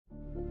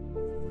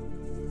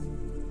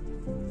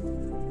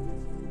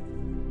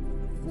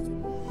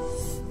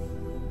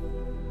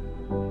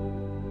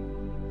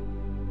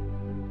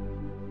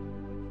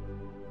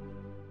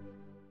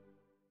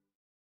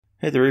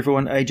Hey there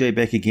everyone, AJ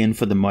back again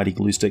for the Mighty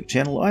Gluestick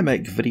channel. I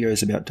make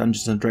videos about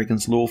Dungeons &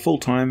 Dragons lore full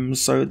time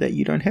so that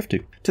you don't have to.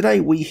 Today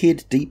we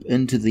head deep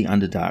into the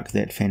Underdark,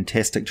 that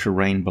fantastic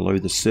terrain below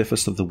the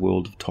surface of the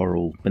world of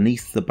Toril,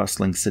 beneath the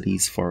bustling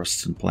cities,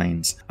 forests and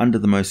plains, under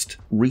the most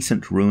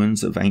recent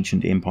ruins of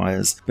ancient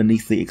empires,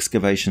 beneath the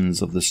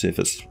excavations of the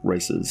surface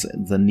races,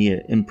 the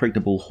near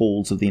impregnable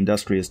halls of the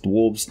industrious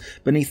dwarves,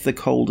 beneath the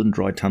cold and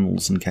dry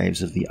tunnels and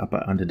caves of the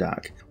upper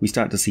Underdark. We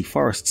start to see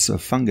forests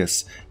of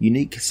fungus,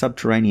 unique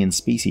subterranean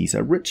species,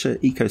 a richer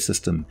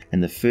ecosystem,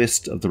 and the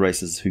first of the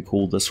races who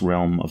call this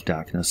realm of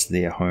darkness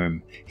their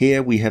home.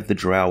 Here we have the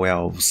Drow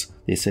Elves,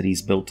 their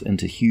cities built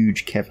into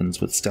huge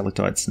caverns with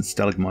stalactites and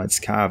stalagmites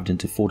carved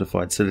into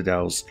fortified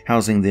citadels,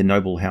 housing their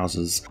noble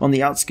houses. On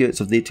the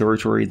outskirts of their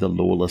territory, the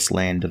lawless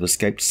land of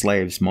escaped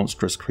slaves,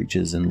 monstrous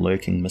creatures, and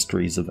lurking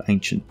mysteries of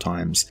ancient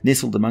times.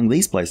 Nestled among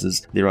these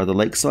places, there are the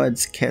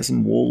lakesides,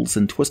 chasm walls,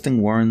 and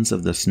twisting warrens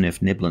of the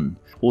Svirfneblin,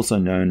 also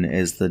known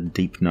as the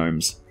Deep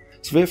Gnomes.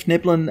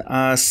 Svirfneblin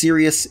are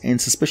serious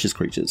and suspicious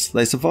creatures.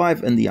 They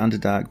survive in the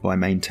Underdark by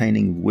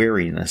maintaining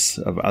wariness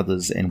of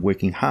others and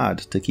working hard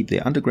to keep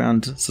their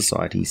underground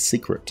society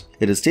secret.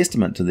 It is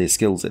testament to their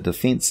skills at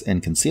defense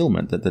and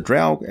concealment that the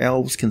Drow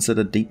Elves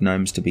consider Deep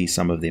Gnomes to be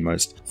some of their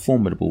most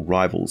formidable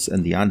rivals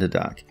in the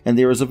Underdark, and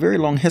there is a very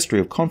long history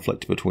of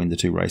conflict between the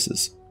two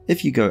races.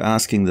 If you go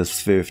asking the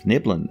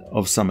Svirfneblin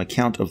of some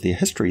account of their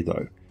history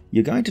though,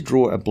 you're going to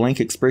draw a blank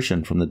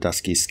expression from the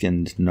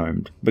dusky-skinned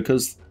gnome,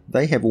 because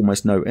they have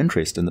almost no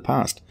interest in the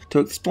past. To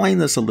explain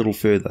this a little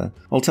further,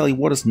 I'll tell you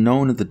what is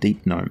known of the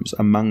Deep Gnomes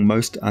among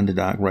most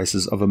Underdark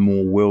races of a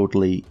more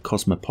worldly,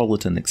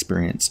 cosmopolitan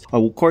experience. I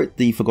will quote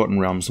the Forgotten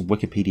Realms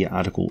Wikipedia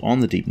article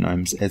on the Deep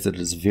Gnomes as it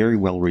is very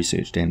well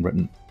researched and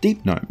written.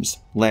 Deep Gnomes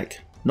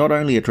lack not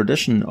only a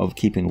tradition of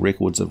keeping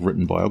records of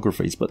written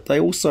biographies, but they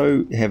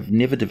also have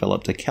never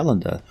developed a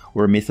calendar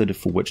or a method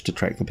for which to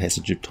track the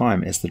passage of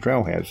time as the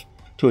Drow have.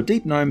 To a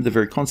Deep Gnome, the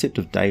very concept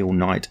of day or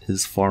night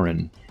is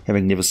foreign,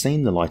 having never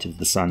seen the light of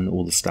the sun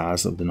or the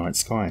stars of the night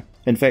sky.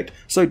 In fact,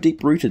 so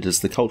deep-rooted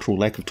is the cultural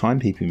lack of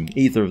timekeeping,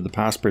 either of the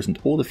past, present,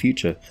 or the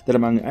future, that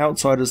among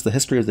outsiders the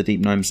history of the Deep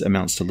Gnomes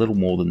amounts to little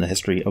more than the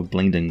history of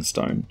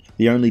Blingdingstone,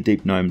 the only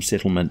Deep Gnome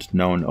settlement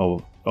known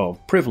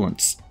of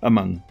prevalence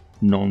among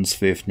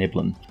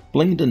non-Svirfneblin.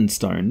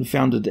 Blingdingstone,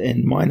 founded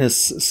in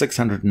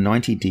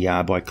 -690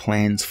 DR by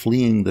clans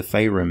fleeing the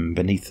Faerun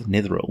beneath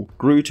Netheril,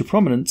 grew to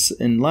prominence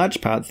in large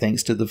part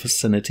thanks to the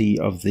vicinity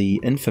of the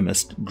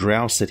infamous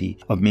Drow city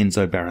of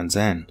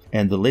Menzoberranzan,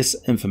 and the less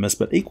infamous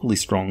but equally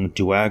strong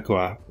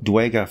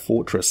Duergar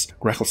fortress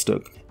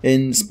Gracklestug.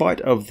 In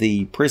spite of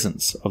the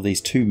presence of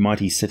these two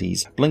mighty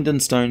cities,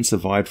 Blingdingstone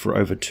survived for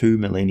over 2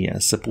 millennia,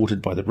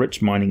 supported by the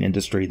rich mining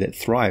industry that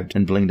thrived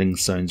in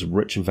Blingdingstone's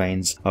rich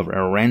veins of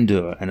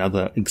Arandur and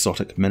other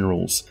exotic minerals.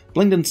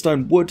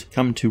 Blingdingstone would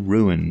come to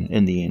ruin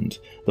in the end.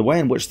 The way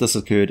in which this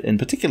occurred in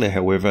particular,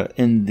 however,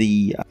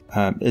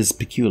 is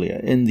peculiar.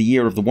 In the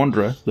year of the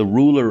Wanderer, the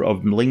ruler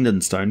of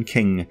Blingdingstone,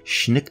 King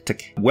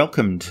Schnicktick,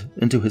 welcomed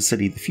into his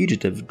city the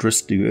fugitive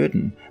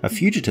Drizzt, a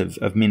fugitive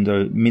of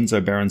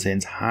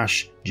Menzoberranzan's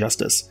harsh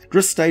justice.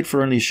 Drizzt stayed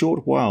for only a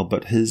short while,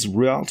 but his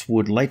route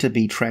would later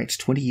be tracked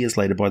 20 years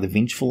later by the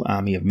vengeful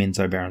army of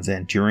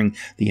Menzoberranzan during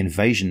the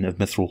invasion of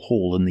Mithril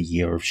Hall in the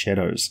Year of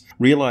Shadows.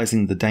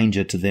 Realizing the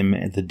danger to them,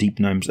 the Deep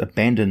Gnomes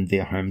abandoned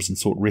their homes and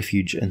sought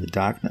refuge in the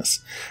darkness.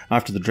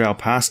 After the Drow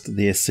passed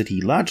their city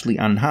largely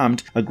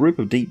unharmed, a group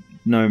of Deep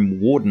Gnome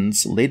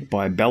wardens led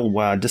by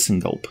Balwar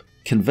Disengulp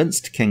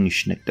convinced King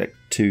Schnicktick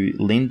to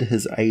lend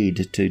his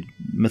aid to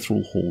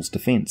Mithril Hall's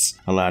defence.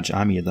 A large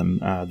army of them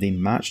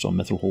then marched on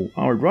Mithril Hall.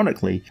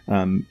 Ironically,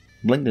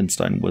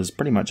 Blingdingstone was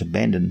pretty much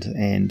abandoned,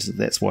 and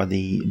that's why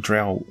the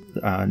Drow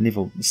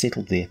never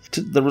settled there.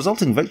 The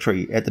resulting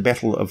victory at the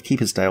Battle of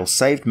Keepersdale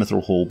saved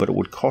Mithril Hall, but it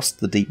would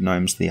cost the Deep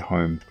Gnomes their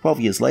home.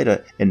 12 years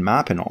later, in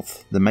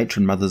Marpenoth, the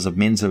matron mothers of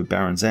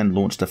Menzoberranzan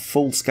launched a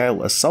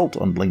full-scale assault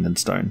on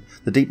Blingdingstone.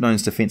 The Deep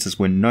Gnomes' defences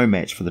were no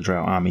match for the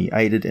Drow army,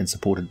 aided and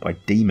supported by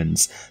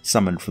demons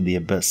summoned from the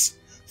abyss.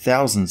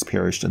 Thousands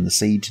perished in the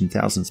siege, and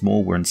thousands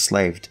more were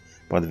enslaved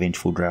by the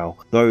vengeful Drow.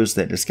 Those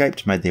that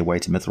escaped made their way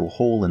to Mithril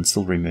Hall and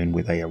Silvery Moon,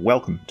 where they are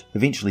welcomed,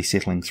 eventually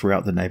settling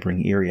throughout the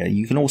neighbouring area.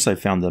 You can also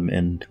find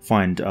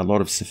a lot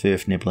of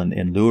Svirfneblin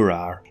in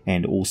Lurar,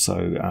 and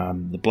also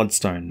the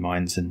Bloodstone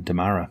mines in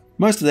Damara.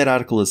 Most of that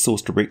article is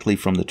sourced directly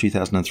from the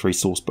 2003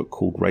 sourcebook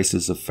called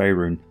Races of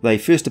Faerun. They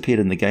first appeared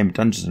in the game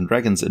Dungeons &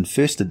 Dragons in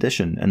 1st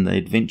edition in the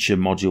adventure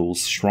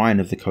modules Shrine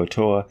of the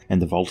Kotor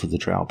and the Vault of the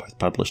Drow, both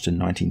published in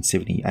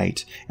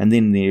 1978, and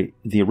then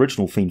the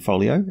original Fiend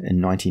Folio in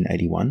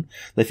 1981.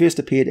 They first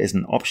appeared as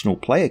an optional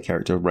player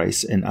character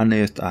race in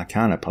Unearthed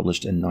Arcana,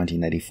 published in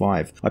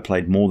 1985. I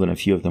played more than a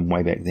few of them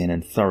way back then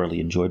and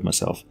thoroughly enjoyed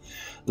myself.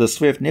 The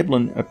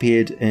Svirfneblin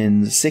appeared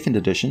in 2nd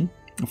edition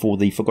for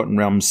the Forgotten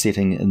Realms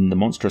setting in the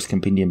Monstrous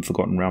Compendium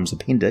Forgotten Realms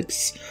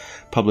Appendix,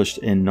 published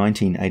in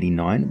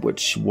 1989,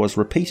 which was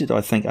repeated, I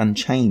think,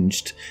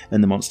 unchanged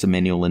in the Monster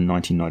Manual in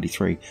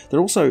 1993. They're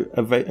also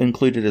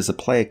included as a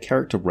player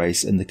character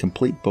race in the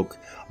Complete Book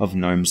of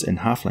Gnomes and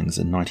Halflings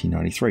in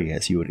 1993,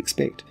 as you would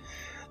expect.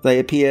 They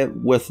appear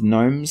with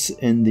gnomes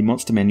in the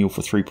Monster Manual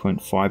for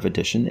 3.5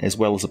 edition, as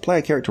well as a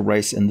player character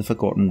race in the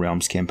Forgotten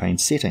Realms campaign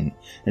setting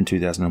in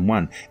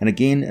 2001, and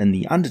again in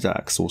the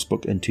Underdark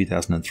sourcebook in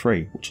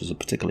 2003, which is a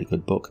particularly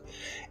good book,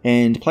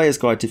 and Player's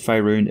Guide to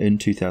Faerun in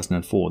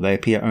 2004. They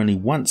appear only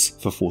once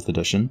for 4th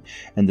edition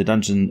in the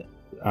Dungeon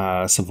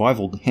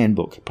Survival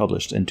Handbook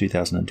published in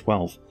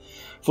 2012.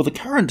 For the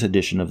current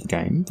edition of the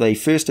game, they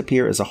first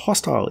appear as a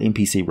hostile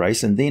NPC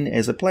race and then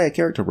as a player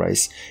character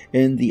race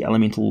in the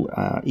Elemental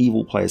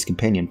Evil Player's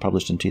Companion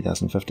published in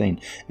 2015,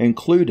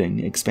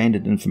 including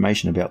expanded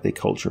information about their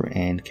culture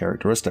and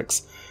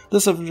characteristics.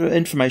 This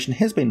information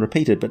has been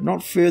repeated but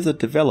not further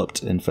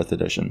developed in 5th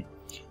edition.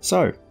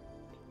 So,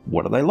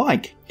 what are they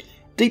like?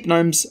 Deep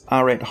Gnomes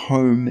are at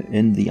home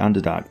in the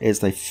Underdark, as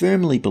they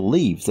firmly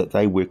believe that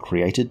they were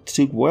created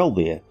to dwell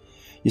there.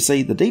 You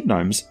see, the Deep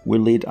Gnomes were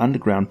led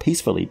underground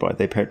peacefully by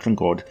their patron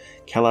god,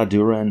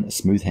 Caladuran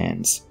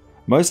Smoothhands.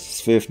 Most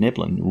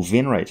Svirfneblin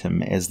venerate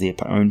him as their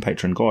own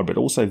patron god, but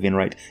also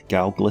venerate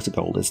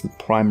Glittergold as the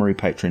primary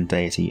patron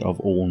deity of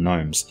all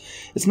gnomes.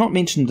 It's not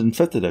mentioned in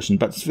 5th edition,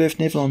 but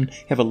Svirfneblin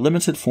have a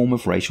limited form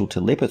of racial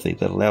telepathy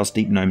that allows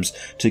Deep Gnomes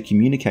to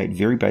communicate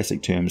very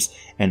basic terms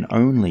and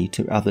only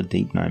to other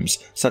Deep Gnomes,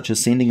 such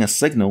as sending a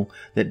signal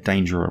that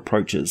danger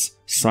approaches,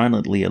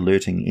 silently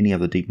alerting any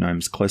other Deep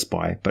Gnomes close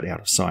by but out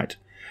of sight.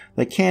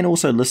 They can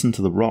also listen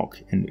to the rock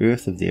and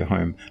earth of their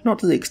home, not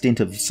to the extent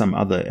of some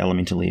other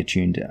elementally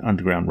attuned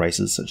underground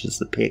races such as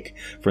the Peck,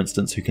 for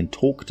instance, who can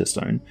talk to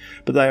stone,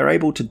 but they are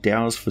able to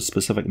dowse for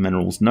specific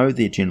minerals, know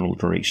their general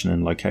direction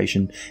and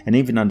location, and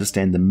even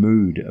understand the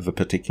mood of a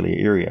particular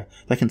area.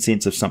 They can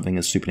sense if something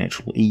is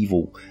supernatural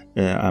evil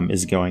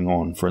is going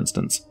on, for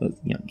instance.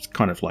 It's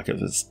kind of like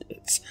if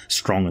it's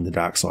strong in the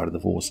dark side of the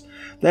Force.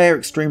 They are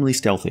extremely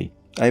stealthy,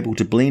 able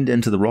to blend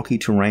into the rocky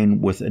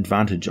terrain with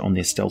advantage on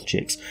their stealth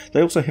checks.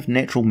 They also have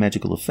natural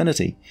magical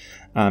affinity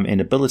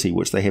and ability,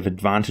 which they have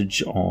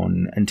advantage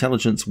on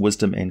intelligence,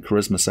 wisdom, and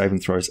charisma saving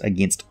throws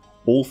against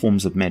all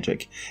forms of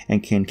magic,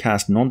 and can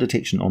cast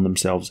non-detection on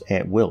themselves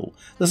at will.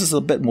 This is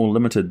a bit more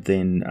limited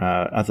than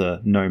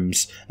other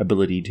gnomes'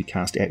 ability to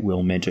cast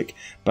at-will magic,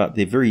 but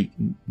they're very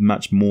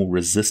much more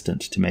resistant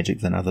to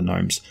magic than other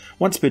gnomes.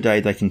 Once per day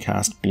they can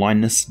cast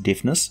blindness,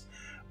 deafness,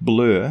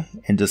 blur,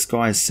 and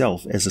disguise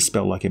self as a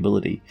spell-like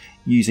ability,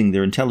 using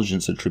their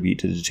intelligence attribute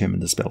to determine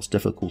the spell's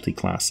difficulty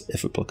class,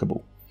 if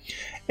applicable.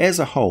 As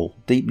a whole,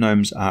 Deep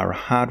Gnomes are a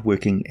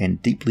hard-working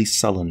and deeply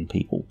sullen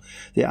people.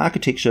 Their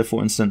architecture,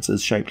 for instance,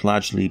 is shaped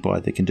largely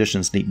by the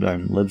conditions Deep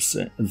Gnome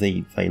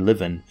they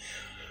live in,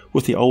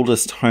 with the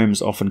oldest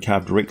homes often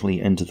carved directly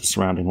into the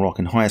surrounding rock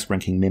and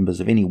highest-ranking members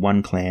of any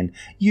one clan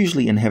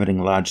usually inhabiting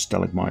large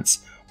stalagmites,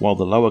 while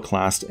the lower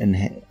classes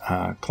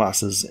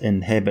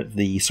inhabit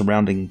the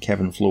surrounding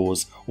cavern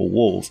floors or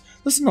walls.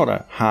 This is not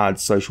a hard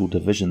social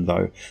division,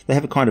 though. They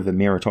have a kind of a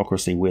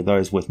meritocracy where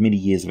those with many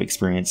years of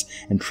experience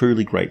and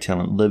truly great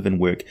talent live and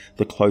work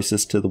the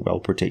closest to the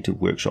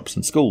well-protected workshops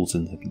and schools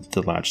in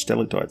the large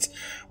stalactites,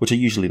 which are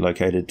usually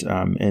located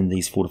in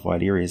these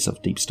fortified areas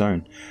of deep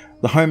stone.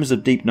 The homes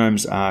of Deep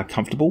Gnomes are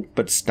comfortable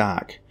but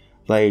stark.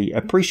 They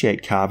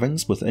appreciate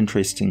carvings with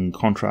interesting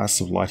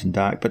contrasts of light and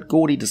dark, but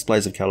gaudy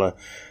displays of colour,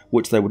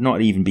 which they would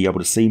not even be able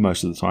to see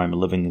most of the time,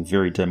 living in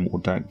very dim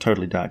or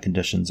totally dark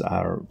conditions,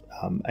 are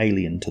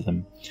alien to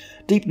them.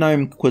 Deep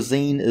Gnome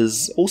cuisine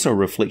is also a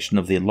reflection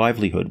of their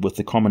livelihood, with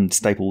the common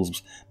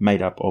staples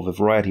made up of a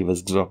variety of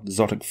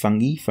exotic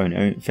fungi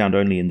found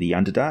only in the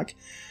Underdark.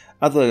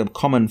 Other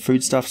common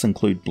foodstuffs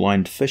include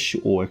blind fish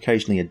or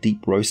occasionally a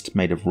deep roast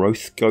made of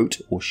roth, goat,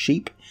 or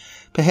sheep.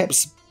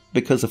 Perhaps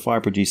because the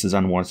fire produces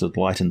unwanted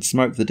light and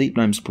smoke, the Deep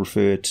Gnomes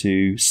prefer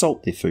to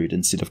salt their food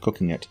instead of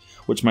cooking it,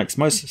 which makes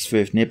most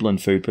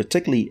Svirfneblin food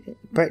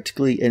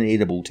practically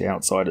inedible to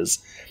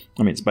outsiders.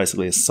 I mean, it's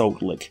basically a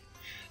salt lick.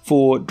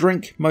 For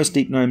drink, most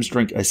Deep Gnomes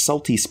drink a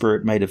salty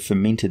spirit made of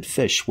fermented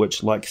fish,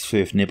 which, like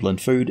Svirfneblin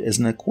food, is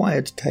an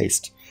acquired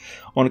taste.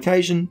 On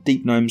occasion,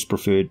 Deep Gnomes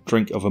prefer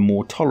drink of a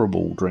more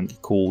tolerable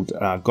drink called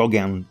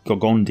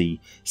Gogondi,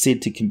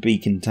 said to be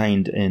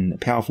contained in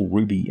powerful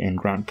ruby and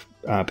grant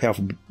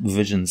powerful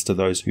visions to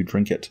those who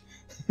drink it.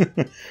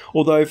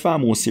 Although far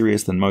more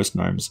serious than most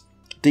gnomes,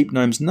 Deep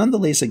Gnomes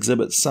nonetheless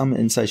exhibit some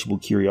insatiable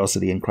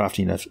curiosity and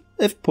craftiness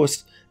if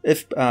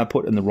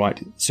put in the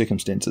right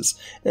circumstances.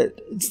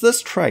 It's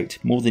this trait,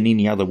 more than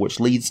any other, which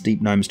leads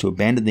Deep Gnomes to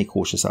abandon their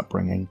cautious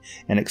upbringing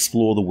and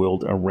explore the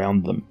world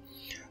around them.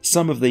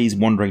 Some of these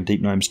wandering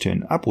Deep Gnomes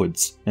turn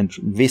upwards,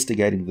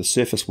 investigating the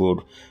surface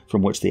world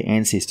from which their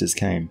ancestors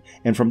came.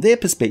 And from their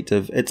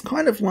perspective, it's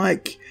kind of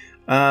like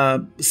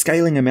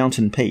scaling a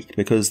mountain peak,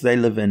 because they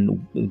live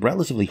in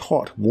relatively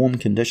hot, warm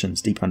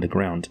conditions deep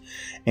underground.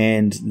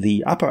 And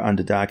the upper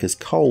Underdark is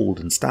cold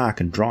and stark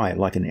and dry,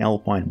 like an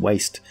alpine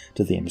waste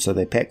to them. So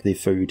they pack their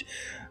food,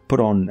 put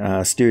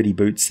on sturdy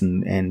boots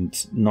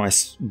and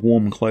nice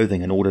warm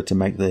clothing in order to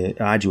make the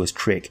arduous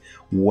trek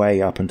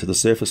way up into the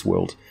surface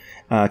world.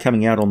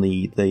 Coming out on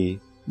the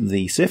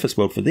the surface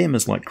world for them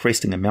is like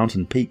cresting a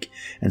mountain peak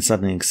and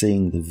suddenly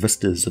seeing the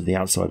vistas of the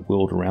outside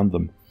world around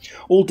them.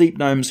 All Deep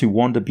Gnomes who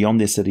wander beyond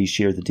their cities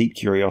share the deep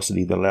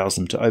curiosity that allows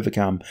them to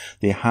overcome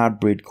their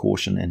hard-bred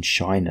caution and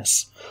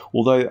shyness.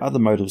 Although other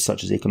motives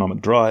such as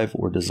economic drive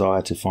or a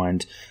desire to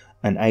find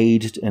an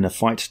aid in a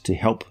fight to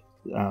help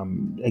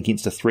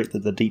against a threat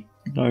that the Deep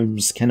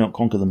Gnomes cannot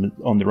conquer them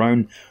on their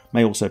own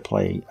may also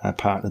play a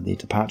part in their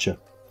departure.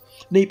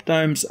 Deep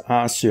Gnomes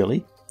are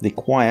surly, they're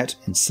quiet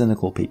and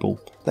cynical people.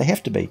 They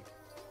have to be.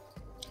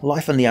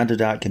 Life in the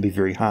Underdark can be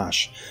very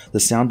harsh. The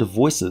sound of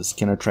voices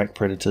can attract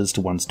predators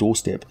to one's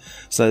doorstep,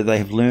 so they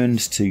have learned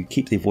to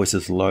keep their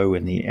voices low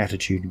and their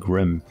attitude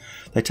grim.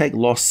 They take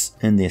loss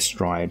in their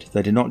stride.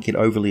 They do not get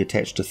overly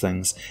attached to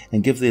things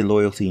and give their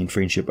loyalty and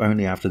friendship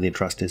only after their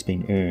trust has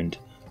been earned,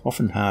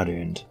 often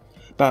hard-earned.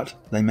 But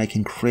they make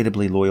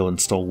incredibly loyal and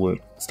stalwart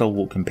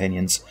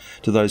companions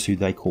to those who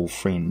they call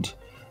friend.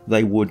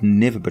 They would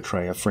never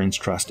betray a friend's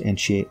trust and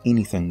share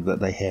anything that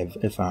they have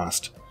if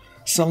asked.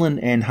 Sullen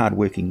and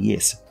hard-working,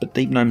 yes, but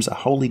Deep Gnomes are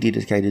wholly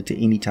dedicated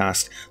to any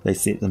task they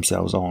set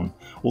themselves on.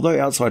 Although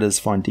outsiders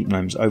find Deep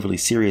Gnomes' overly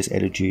serious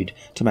attitude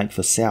to make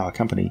for sour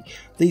company,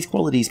 these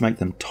qualities make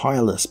them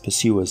tireless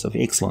pursuers of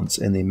excellence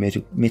in their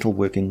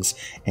metalworkings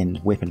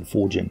and weapon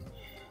forging.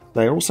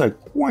 They are also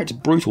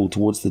quite brutal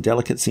towards the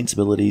delicate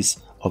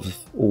sensibilities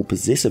or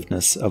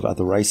possessiveness of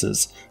other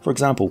races. For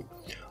example,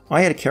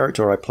 I had a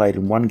character I played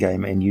in one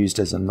game and used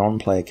as a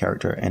non-player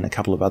character in a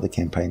couple of other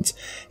campaigns.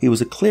 He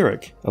was a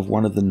cleric of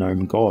one of the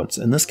gnome gods,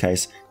 in this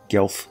case,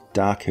 Gelf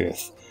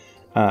Darkearth,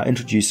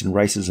 introduced in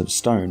Races of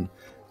Stone.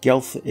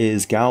 Gelf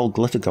is Gal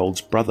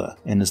Glittergold's brother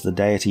and is the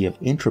deity of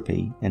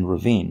entropy and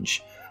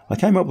revenge. I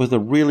came up with a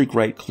really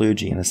great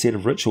clergy and a set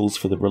of rituals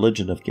for the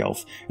religion of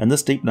Gelf, and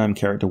this Deep Gnome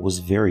character was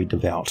very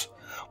devout.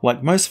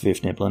 Like most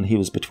Svirfneblin, he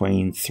was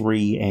between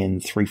 3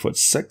 and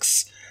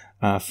 3'6"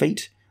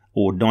 feet,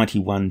 or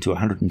 91 to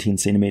 110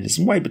 centimetres,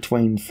 and weighed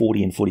between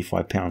 40 and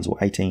 45 pounds, or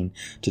 18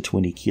 to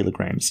 20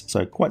 kilograms,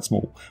 so quite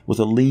small, with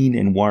a lean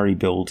and wiry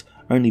build,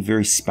 only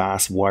very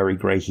sparse wiry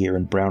grey hair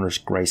and brownish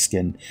grey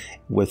skin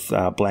with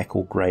black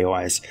or grey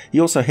eyes. He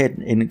also had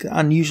an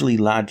unusually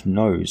large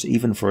nose,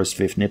 even for a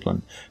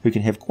Svirfneblin, who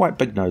can have quite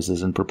big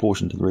noses in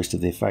proportion to the rest of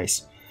their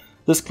face.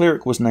 This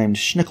cleric was named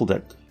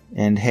Schnickeldick,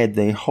 and had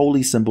the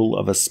holy symbol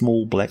of a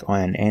small black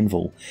iron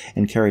anvil,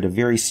 and carried a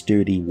very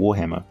sturdy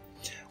warhammer.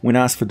 When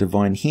asked for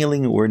divine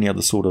healing or any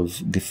other sort of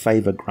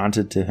favour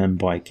granted to him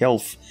by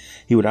Gelf,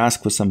 he would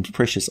ask for some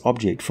precious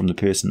object from the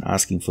person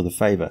asking for the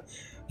favour,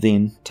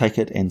 then take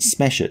it and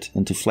smash it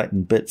into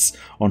flattened bits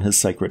on his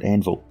sacred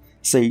anvil.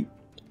 See,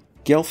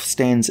 Gelf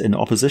stands in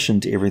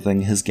opposition to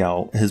everything his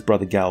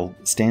brother Gal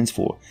stands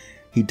for.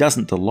 He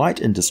doesn't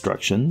delight in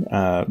destruction.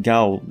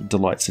 Gal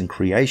delights in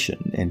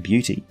creation and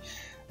beauty.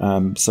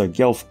 So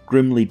Gelf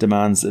grimly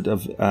demands it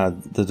of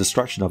the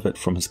destruction of it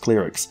from his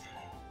clerics,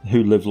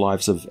 who live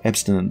lives of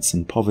abstinence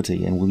and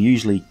poverty and will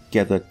usually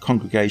gather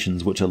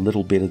congregations which are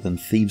little better than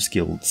thieves'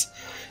 guilds,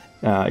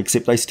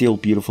 except they steal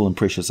beautiful and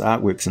precious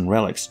artworks and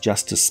relics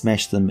just to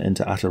smash them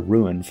into utter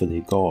ruin for their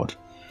god.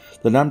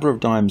 The number of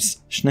times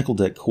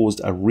Schnickeldick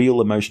caused a real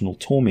emotional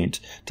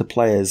torment to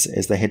players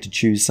as they had to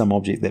choose some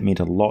object that meant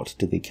a lot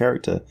to their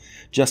character,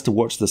 just to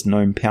watch this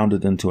gnome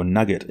pounded into a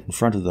nugget in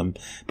front of them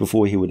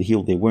before he would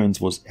heal their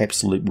wounds was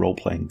absolute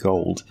role-playing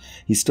gold.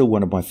 He's still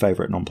one of my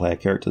favourite non-player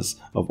characters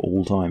of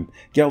all time.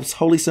 Gelf's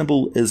holy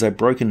symbol is a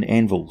broken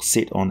anvil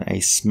set on a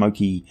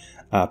smoky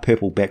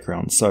purple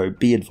background, so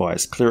be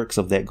advised, clerics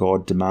of that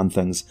god demand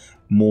things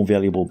more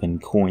valuable than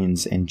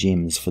coins and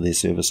gems for their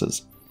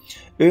services.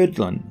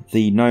 Erdlin,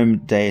 the gnome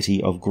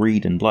deity of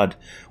greed and blood,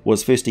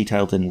 was first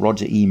detailed in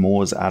Roger E.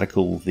 Moore's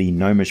article The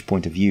Gnomish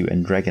Point of View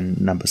in Dragon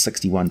No.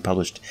 61,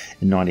 published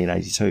in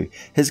 1982.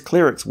 His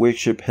clerics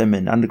worship him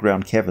in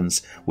underground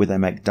caverns where they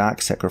make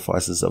dark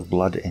sacrifices of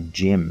blood and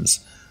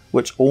gems,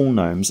 which all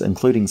gnomes,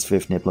 including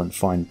Svirfneblin,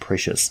 find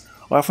precious.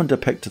 I often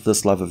depict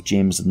this love of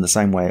gems in the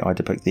same way I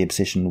depict the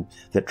obsession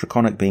that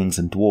draconic beings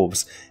and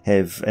dwarves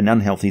have an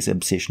unhealthy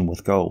obsession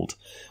with gold.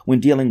 When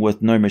dealing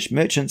with gnomish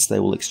merchants, they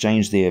will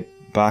change their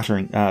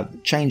bartering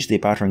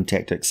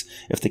tactics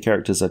if the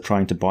characters are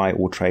trying to buy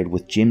or trade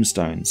with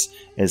gemstones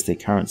as their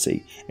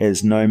currency,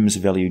 as gnomes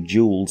value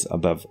jewels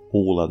above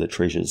all other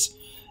treasures.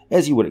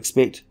 As you would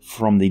expect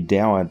from the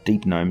dour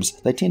Deep Gnomes,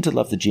 they tend to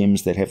love the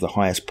gems that have the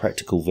highest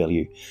practical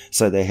value,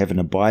 so they have an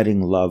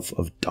abiding love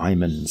of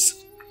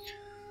diamonds.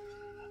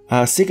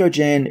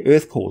 Segojan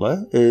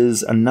Earthcaller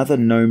is another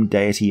gnome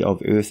deity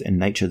of earth and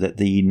nature that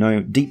the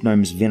Deep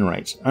Gnomes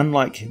venerate.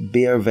 Unlike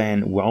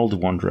Bearvan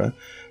Wildwanderer,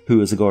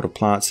 who is a god of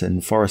plants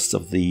and forests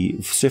of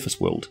the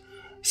surface world,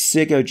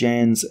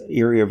 Segojan's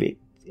area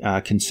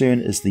of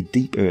concern is the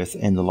deep earth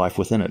and the life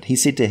within it.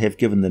 He's said to have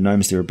given the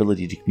gnomes their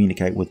ability to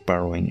communicate with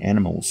burrowing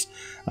animals,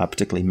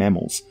 particularly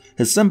mammals.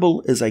 His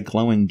symbol is a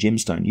glowing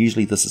gemstone.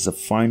 Usually this is a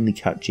finely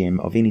cut gem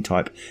of any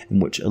type in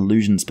which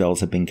illusion spells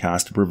have been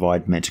cast to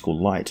provide magical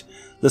light.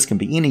 This can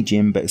be any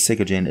gem, but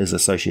Segojan is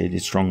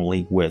associated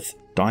strongly with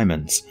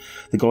diamonds.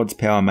 The god's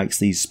power makes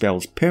these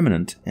spells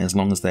permanent as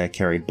long as they are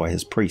carried by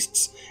his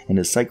priests, and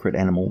his sacred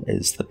animal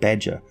is the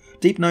badger.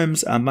 Deep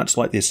gnomes are much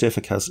like their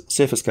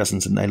surface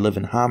cousins, and they live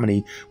in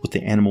harmony with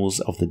the animals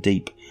of the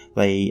deep.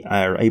 They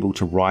are able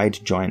to ride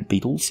giant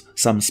beetles,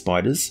 some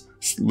spiders,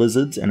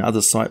 lizards, and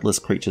other sightless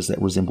creatures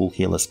that resemble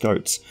hairless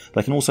goats.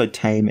 They can also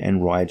tame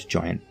and ride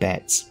giant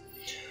bats.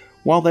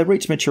 While they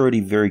reach maturity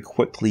very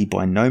quickly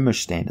by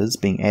gnomish standards,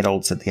 being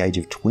adults at the age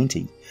of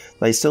 20,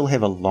 they still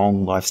have a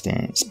long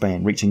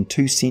lifespan. Reaching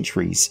 2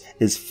 centuries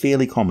is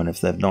fairly common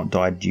if they've not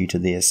died due to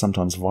their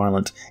sometimes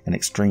violent and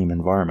extreme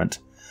environment.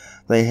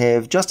 They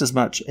have just as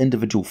much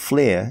individual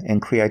flair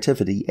and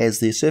creativity as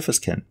their surface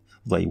kin,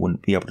 though you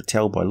wouldn't be able to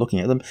tell by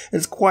looking at them.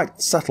 It's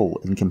quite subtle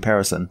in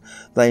comparison.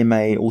 They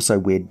may also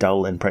wear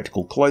dull and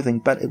practical clothing,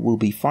 but it will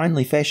be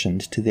finely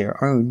fashioned to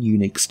their own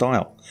unique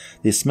style.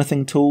 Their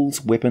smithing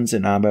tools, weapons,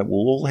 and armour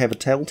will all have a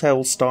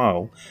telltale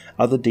style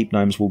other deep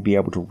gnomes will be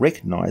able to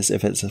recognise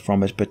if it's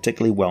from a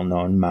particularly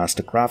well-known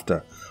master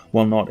crafter,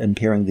 while not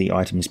impairing the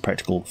item's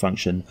practical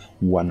function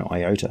one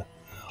iota.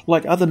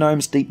 Like other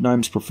gnomes, deep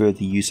gnomes prefer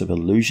the use of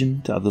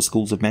illusion to other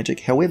schools of magic.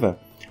 However,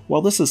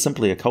 while this is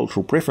simply a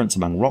cultural preference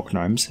among rock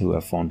gnomes, who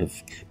are fond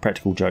of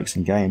practical jokes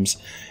and games,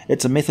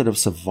 it's a method of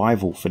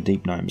survival for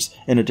deep gnomes.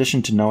 In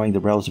addition to knowing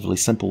the relatively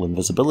simple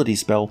invisibility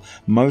spell,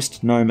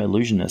 most gnome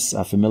illusionists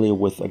are familiar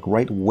with a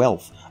great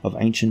wealth of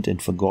ancient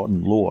and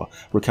forgotten lore,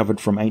 recovered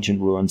from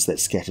ancient ruins that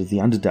scattered the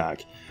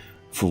Underdark.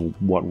 For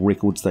what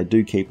records they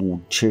do keep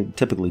will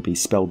typically be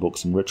spell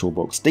books and ritual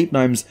books. Deep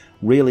gnomes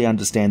really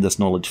understand this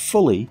knowledge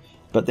fully,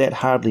 but that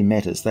hardly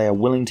matters. They are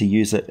willing to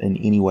use it in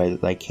any way that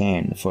they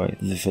can. For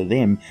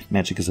them,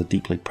 magic is a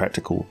deeply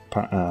practical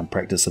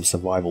practice of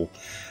survival.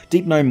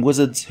 Deep gnome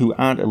wizards who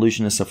aren't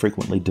illusionists are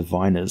frequently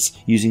diviners,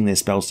 using their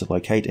spells to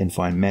locate and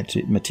find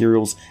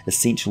materials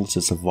essential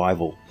to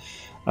survival.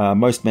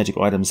 Most magic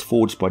items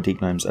forged by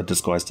deep gnomes are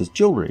disguised as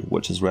jewellery,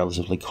 which is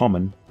relatively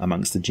common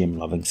amongst the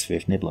gem-loving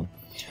Svirfneblin.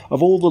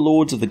 Of all the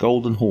lords of the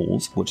Golden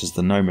Halls, which is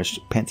the gnomish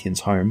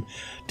pantheon's home,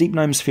 deep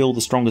gnomes feel the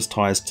strongest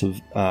ties to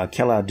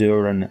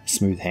Golarion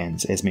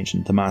Smoothhands, as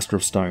mentioned, the Master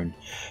of Stone,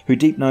 who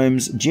deep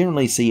gnomes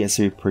generally see as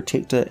her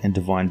protector and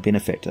divine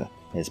benefactor,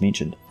 as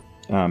mentioned.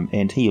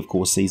 And he, of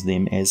course, sees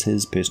them as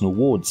his personal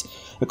wards.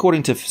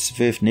 According to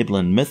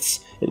Svirfneblin myths,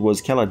 it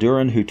was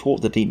Golarion who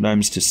taught the deep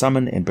gnomes to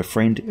summon and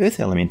befriend earth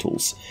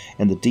elementals,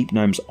 and the deep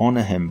gnomes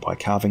honour him by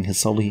carving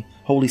his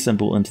holy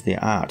symbol into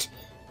their art,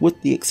 with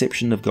the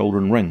exception of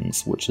golden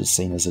rings, which is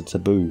seen as a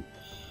taboo.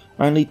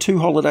 Only 2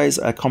 holidays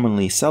are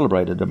commonly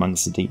celebrated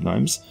amongst the deep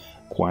gnomes,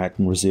 quiet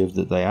and reserved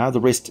that they are,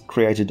 the rest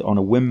created on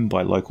a whim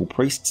by local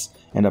priests,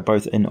 and are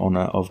both in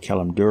honour of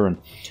Golarion.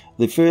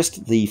 The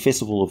first, the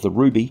Festival of the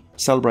Ruby,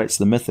 celebrates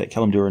the myth that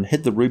Golarion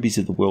hid the rubies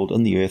of the world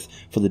in the earth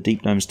for the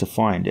deep gnomes to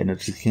find, and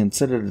it is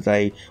considered a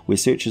day where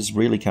searches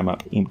rarely come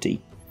up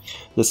empty.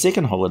 The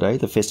second holiday,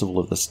 the Festival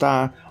of the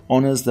Star,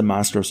 honours the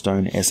Master of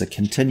Stone as a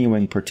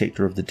continuing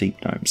protector of the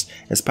deep gnomes.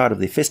 As part of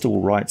their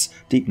festival rites,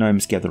 deep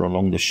gnomes gather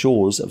along the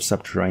shores of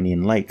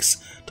subterranean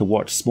lakes to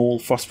watch small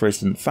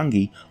phosphorescent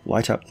fungi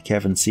light up the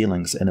cavern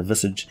ceilings in a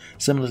visage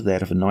similar to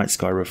that of a night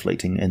sky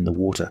reflecting in the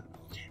water.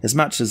 As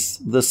much as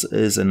this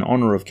is in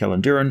honour of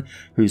Golarion,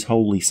 whose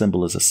holy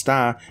symbol is a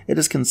star, it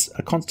is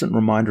a constant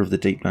reminder of the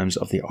deep gnomes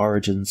of the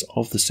origins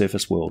of the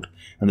surface world,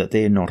 and that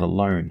they are not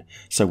alone.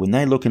 So when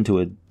they look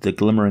into the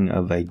glimmering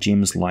of a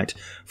gem's light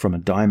from a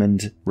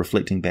diamond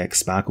reflecting back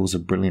sparkles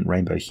of brilliant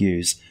rainbow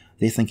hues,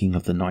 they're thinking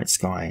of the night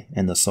sky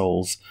and the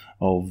souls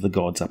of the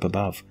gods up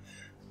above.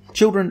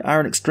 Children are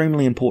an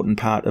extremely important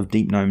part of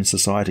deep gnome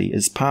society,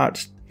 as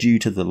part due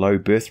to the low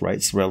birth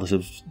rates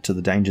relative to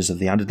the dangers of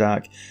the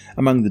Underdark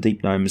among the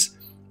deep gnomes,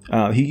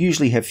 who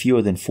usually have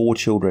fewer than 4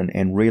 children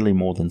and rarely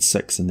more than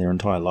 6 in their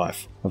entire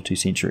life of 2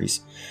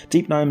 centuries.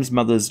 Deep gnomes'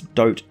 mothers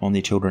dote on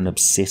their children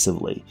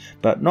obsessively,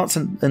 but not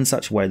in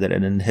such a way that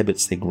it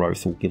inhibits their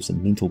growth or gives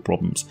them mental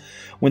problems.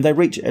 When they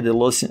reach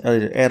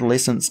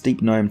adolescence,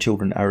 deep gnome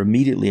children are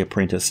immediately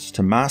apprenticed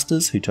to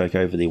masters who take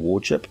over their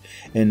wardship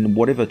in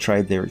whatever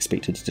trade they're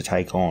expected to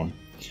take on.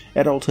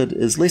 Adulthood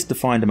is less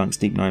defined amongst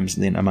deep gnomes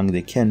than among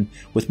their kin,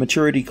 with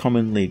maturity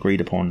commonly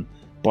agreed upon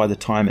by the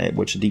time at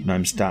which a deep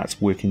gnome starts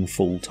working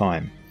full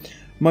time.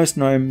 Most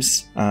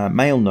gnomes,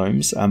 male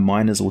gnomes, are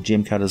miners or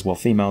gem cutters, while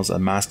females are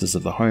masters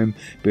of the home,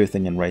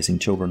 birthing and raising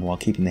children while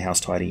keeping the house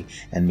tidy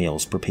and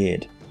meals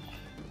prepared.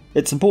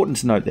 It's important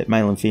to note that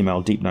male and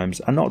female deep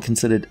gnomes are not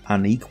considered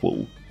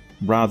unequal.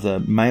 Rather,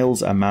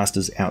 males are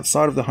masters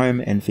outside of the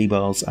home and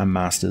females are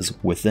masters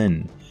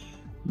within.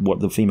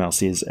 What the female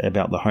says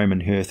about the home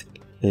and hearth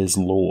is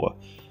law.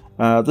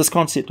 This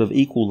concept of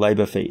equal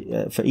labour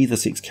for either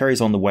sex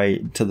carries on the way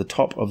to the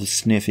top of the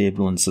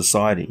Svirfneblin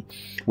society,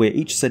 where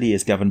each city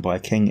is governed by a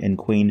king and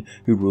queen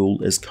who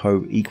rule as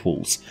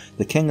co-equals.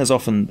 The king is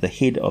often the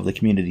head of the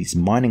community's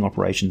mining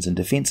operations and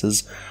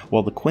defences,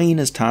 while the queen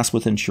is tasked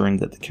with ensuring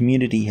that the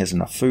community has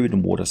enough food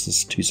and water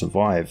to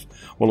survive,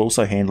 while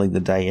also handling the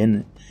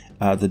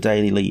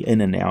daily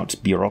in and out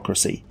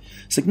bureaucracy.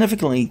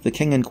 Significantly, the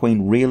king and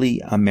queen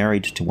rarely are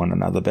married to one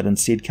another, but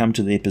instead come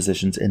to their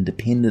positions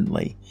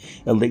independently,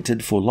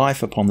 elected for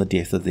life upon the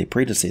death of their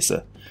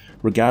predecessor.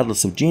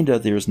 Regardless of gender,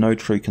 there is no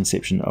true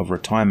conception of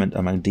retirement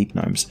among Deep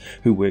Gnomes,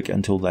 who work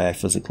until they are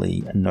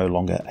physically no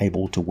longer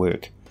able to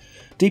work.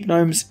 Deep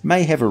Gnomes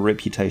may have a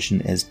reputation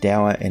as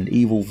dour and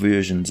evil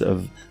versions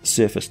of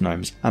surface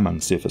gnomes among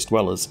surface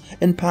dwellers,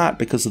 in part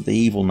because of the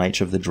evil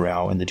nature of the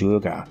drow and the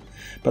duergar.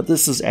 But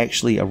this is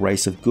actually a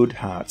race of good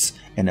hearts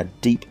and a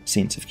deep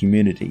sense of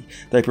community.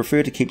 They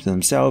prefer to keep to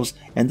themselves,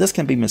 and this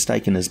can be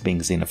mistaken as being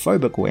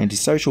xenophobic or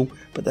antisocial,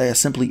 but they are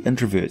simply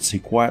introverts who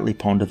quietly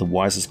ponder the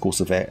wisest course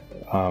of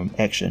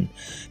action,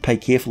 pay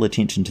careful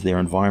attention to their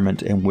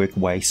environment, and work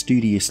away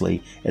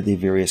studiously at their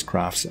various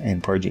crafts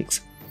and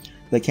projects.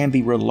 They can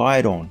be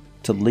relied on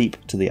to leap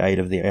to the aid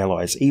of their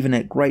allies, even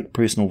at great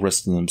personal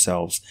risk to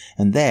themselves,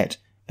 and that,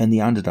 in the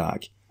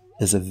Underdark,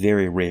 is a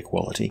very rare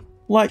quality.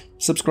 Like,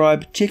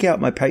 subscribe, check out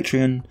my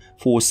Patreon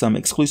for some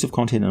exclusive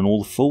content and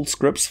all the full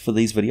scripts for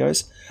these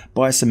videos,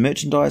 buy some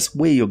merchandise,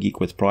 wear your geek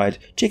with pride,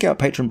 check out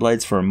Patron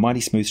Blades for a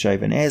mighty smooth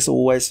shave, and as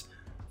always,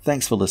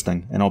 thanks for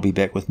listening, and I'll be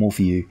back with more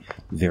for you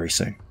very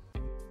soon.